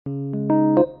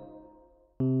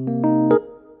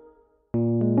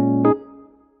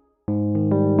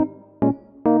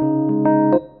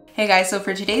guys, so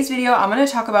for today's video, I'm going to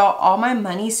talk about all my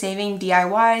money saving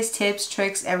DIYs, tips,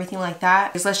 tricks, everything like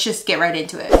that. Let's just get right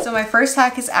into it. So my first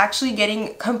hack is actually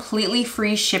getting completely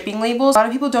free shipping labels. A lot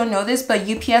of people don't know this, but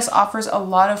UPS offers a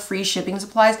lot of free shipping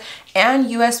supplies and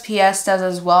USPS does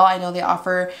as well. I know they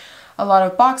offer a lot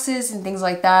of boxes and things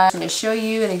like that. I'm going to show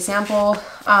you an example.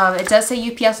 It does say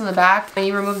UPS on the back. When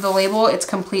you remove the label, it's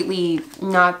completely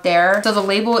not there. So the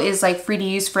label is like free to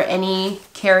use for any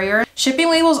carrier. Shipping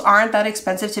labels aren't that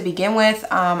expensive to begin with.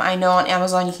 I know on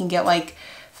Amazon you can get like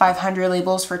 500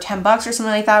 labels for 10 bucks or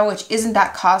something like that, which isn't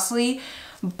that costly.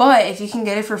 But if you can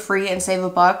get it for free and save a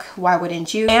buck, why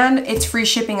wouldn't you? And it's free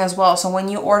shipping as well. So when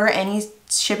you order any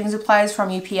shipping supplies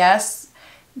from UPS,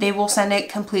 they will send it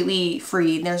completely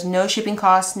free. There's no shipping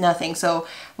costs, nothing. So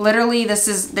literally they're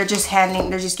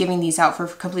just giving these out for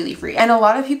completely free. And a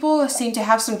lot of people seem to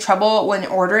have some trouble when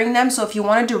ordering them. So if you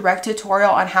want a direct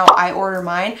tutorial on how I order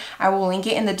mine, I will link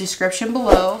it in the description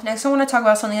below. Next, I want to talk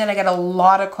about something that I get a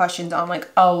lot of questions on, like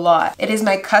a lot. It is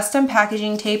my custom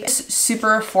packaging tape. It's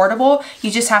super affordable. You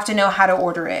just have to know how to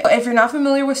order it. If you're not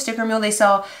familiar with Sticker Mule, they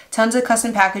sell tons of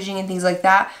custom packaging and things like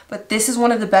that. But this is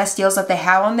one of the best deals that they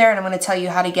have on there, and I'm going to tell you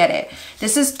how to get it.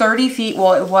 This is 30 feet.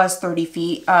 Well, it was 30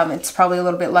 feet. It's probably a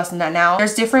little bit less than that now.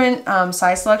 There's different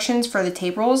size selections for the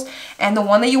tape rolls, and the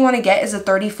one that you want to get is a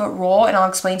 30-foot roll, and I'll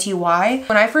explain to you why.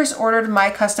 When I first ordered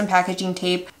my custom packaging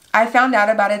tape, I found out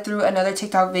about it through another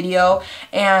TikTok video,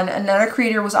 and another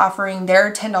creator was offering their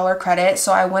 $10 credit.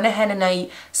 So I went ahead and I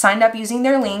signed up using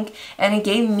their link, and it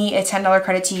gave me a $10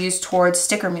 credit to use towards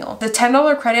Sticker Mule. The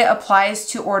 $10 credit applies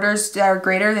to orders that are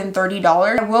greater than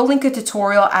 $30. I will link a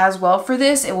tutorial as well for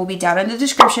this. It will be down in the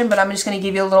description, but I'm just going to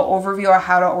give you a little overview of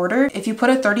how to order. If you put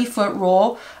a 30-foot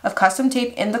roll of custom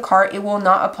tape in the cart, it will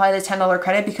not apply the $10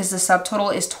 credit because the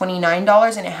subtotal is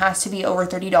 $29 and it has to be over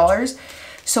 $30.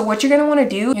 So what you're going to want to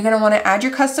do, you're going to want to add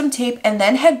your custom tape and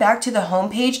then head back to the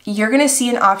home page. You're going to see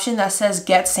an option that says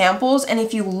get samples, and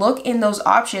if you look in those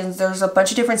options, there's a bunch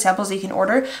of different samples that you can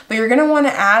order, but you're going to want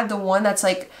to add the one that's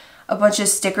like a bunch of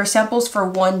sticker samples for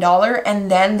 $1,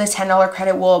 and then the $10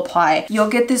 credit will apply. You'll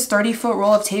get this 30-foot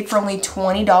roll of tape for only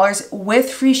 $20 with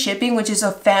free shipping, which is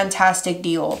a fantastic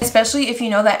deal, especially if you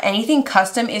know that anything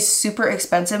custom is super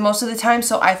expensive most of the time.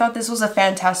 So I thought this was a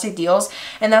fantastic deal,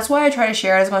 and that's why I try to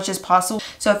share as much as possible.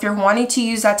 So if you're wanting to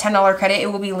use that $10 credit, it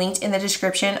will be linked in the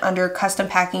description under custom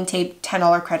packing tape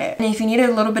 $10 credit. And if you need a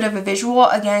little bit of a visual,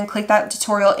 again, click that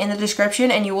tutorial in the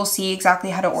description and you will see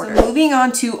exactly how to order. So moving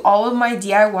on to all of my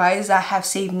DIYs that have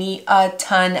saved me a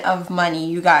ton of money,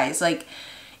 you guys. Like,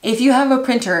 if you have a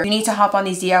printer, you need to hop on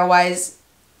these DIYs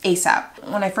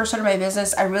ASAP. When I first started my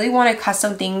business, I really wanted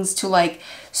custom things to like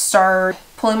start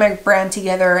pulling my brand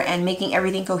together and making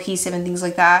everything cohesive and things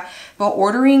like that. But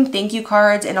ordering thank you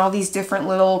cards and all these different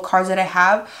little cards that I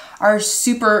have are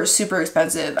super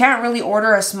expensive. I can't really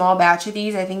order a small batch of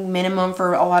these. I think minimum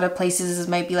for a lot of places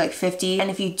might be like 50.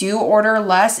 And if you do order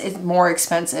less, it's more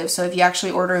expensive. So if you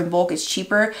actually order in bulk, it's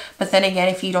cheaper. But then again,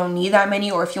 if you don't need that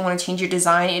many, or if you want to change your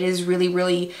design, it is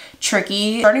really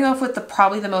tricky. Starting off with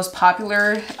probably the most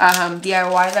popular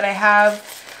DIY that I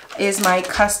have is my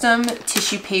custom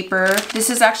tissue paper. This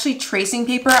is actually tracing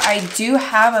paper. I do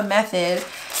have a method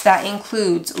that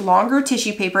includes longer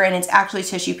tissue paper, and it's actually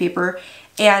tissue paper,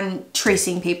 and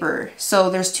tracing paper. So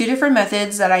there's two different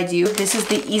methods that I do. This is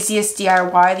the easiest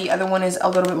DIY. The other one is a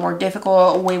little bit more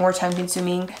difficult, way more time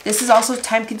consuming. This is also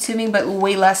time consuming, but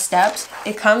way less steps.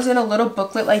 It comes in a little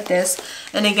booklet like this.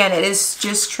 And again, it is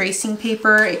just tracing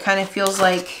paper. It kind of feels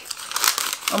like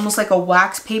almost like a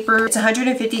wax paper. It's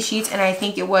 150 sheets, and I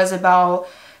think it was about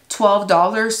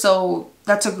 $12. So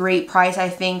that's a great price. I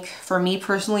think for me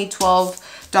personally, $12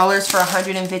 for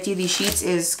 150 of these sheets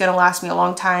is gonna last me a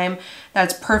long time.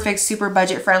 That's perfect, super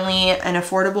budget friendly and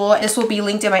affordable. This will be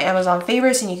linked in my Amazon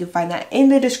favorites, and you can find that in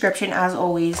the description as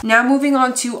always. Now moving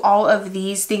on to all of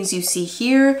these things you see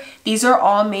here. These are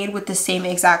all made with the same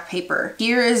exact paper.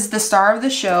 Here is the star of the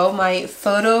show, my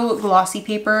photo glossy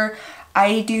paper.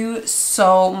 I do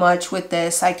so much with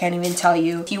this, I can't even tell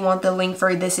you. If you want the link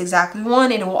for this exact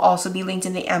one, it will also be linked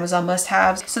in the Amazon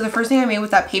must-haves. So the first thing I made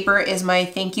with that paper is my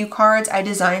thank you cards. I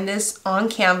designed this on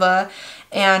Canva.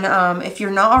 And if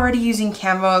you're not already using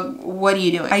Canva, what are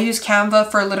you doing? I use Canva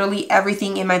for literally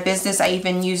everything in my business. I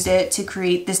even used it to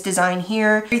create this design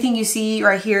here. Everything you see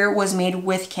right here was made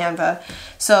with Canva.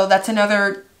 So that's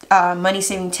another money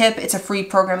saving tip. It's a free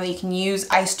program that you can use.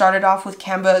 I started off with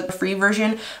Canva, the free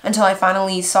version, until I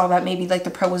finally saw that maybe like the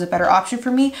pro was a better option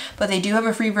for me, but they do have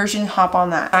a free version. Hop on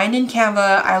that. Signed in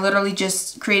Canva. I literally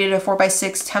just created a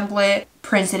 4x6 template,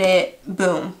 printed it,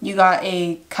 boom. You got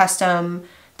a custom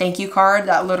thank you card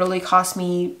that literally cost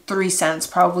me 3 cents,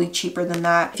 probably cheaper than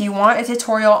that. If you want a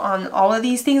tutorial on all of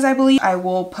these things, I believe I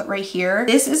will put right here.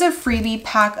 This is a freebie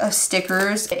pack of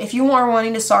stickers. If you are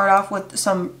wanting to start off with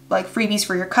some like freebies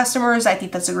for your customers, I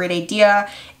think that's a great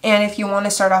idea. And if you want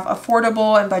to start off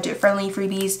affordable and budget friendly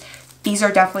freebies, these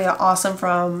are definitely awesome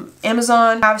from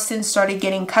Amazon. I've since started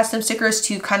getting custom stickers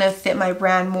to kind of fit my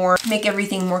brand more, make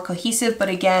everything more cohesive. But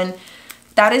again,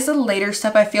 that is a later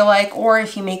step, I feel like, or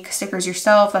if you make stickers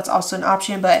yourself, that's also an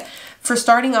option. But for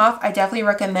starting off, I definitely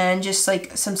recommend just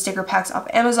like some sticker packs off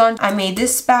Amazon. I made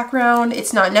this background.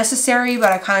 It's not necessary,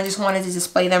 but I kind of just wanted to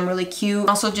display them really cute.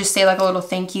 Also just say like a little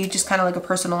thank you, just kind of like a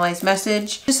personalized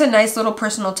message. Just a nice little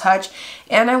personal touch.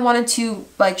 And I wanted to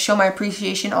like show my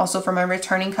appreciation also for my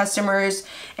returning customers.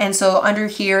 And so under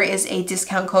here is a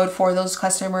discount code for those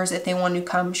customers. If they want to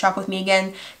come shop with me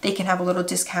again, they can have a little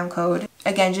discount code.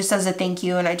 Again, just as a thank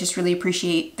you, and I just really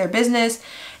appreciate their business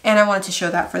and I wanted to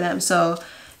show that for them. So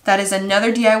that is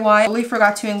another DIY. I totally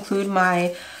forgot to include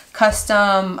my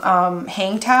custom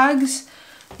hang tags.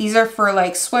 These are for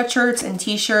like sweatshirts and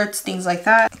t-shirts, things like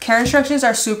that. Care instructions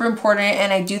are super important,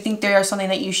 and I do think they are something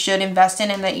that you should invest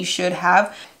in and that you should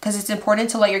have, because it's important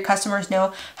to let your customers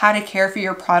know how to care for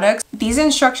your products. These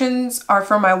instructions are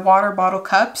for my water bottle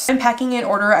cups. When packing an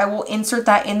order, I will insert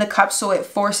that in the cup so it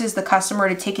forces the customer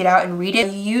to take it out and read it. I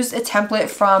used a template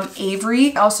from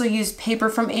Avery. I also used paper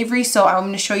from Avery, so I'm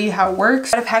going to show you how it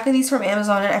works. I got a pack of these from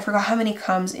Amazon, and I forgot how many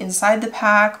comes inside the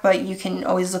pack, but you can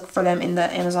always look for them in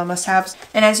the Amazon must-haves.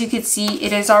 And as you can see,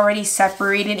 it is already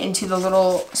separated into the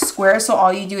little squares, so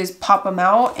all you do is pop them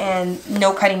out and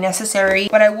no cutting necessary.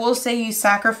 But I will say you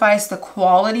sacrifice the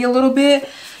quality a little bit.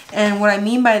 And what I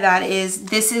mean by that is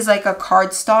this is like a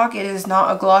cardstock. It is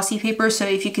not a glossy paper. So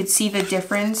if you could see the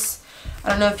difference, I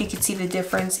don't know if you can see the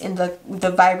difference in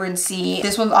the vibrancy.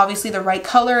 This one's obviously the right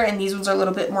color, and these ones are a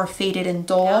little bit more faded and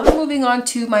dull. Now, moving on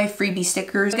to my freebie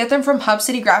stickers. Get them from Hub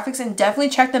City Graphics and definitely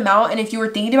check them out. And if you were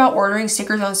thinking about ordering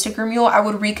stickers on Sticker Mule, I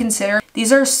would reconsider.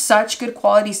 These are such good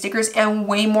quality stickers and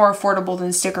way more affordable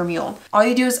than Sticker Mule. All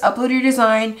you do is upload your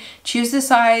design, choose the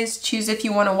size, choose if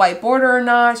you want a white border or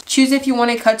not, choose if you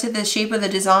want to cut to the shape of the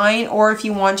design, or if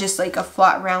you want just like a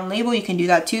flat round label, you can do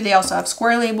that too. They also have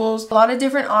square labels. A lot of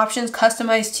different options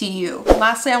customized to you.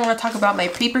 Lastly, I want to talk about my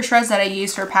paper shreds that I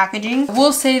use for packaging. I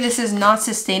will say this is not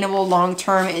sustainable long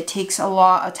term. It takes a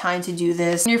lot of time to do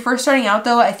this. When you're first starting out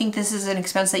though, I think this is an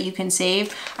expense that you can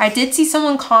save. I did see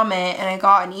someone comment, and I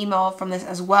got an email from this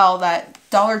as well, that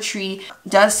Dollar Tree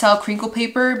does sell crinkle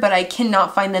paper, but I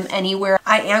cannot find them anywhere.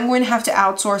 I am going to have to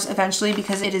outsource eventually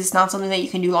because it is not something that you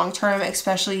can do long term,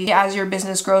 especially as your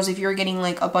business grows. If you're getting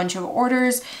like a bunch of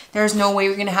orders, there's no way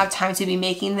you're going to have time to be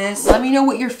making this. Let me know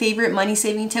what your favorite money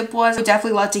saving tip was. I would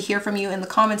definitely love to hear from you in the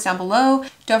comments down below.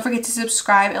 Don't forget to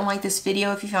subscribe and like this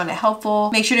video if you found it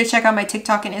helpful. Make sure to check out my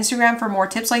TikTok and Instagram for more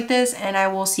tips like this, and I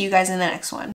will see you guys in the next one.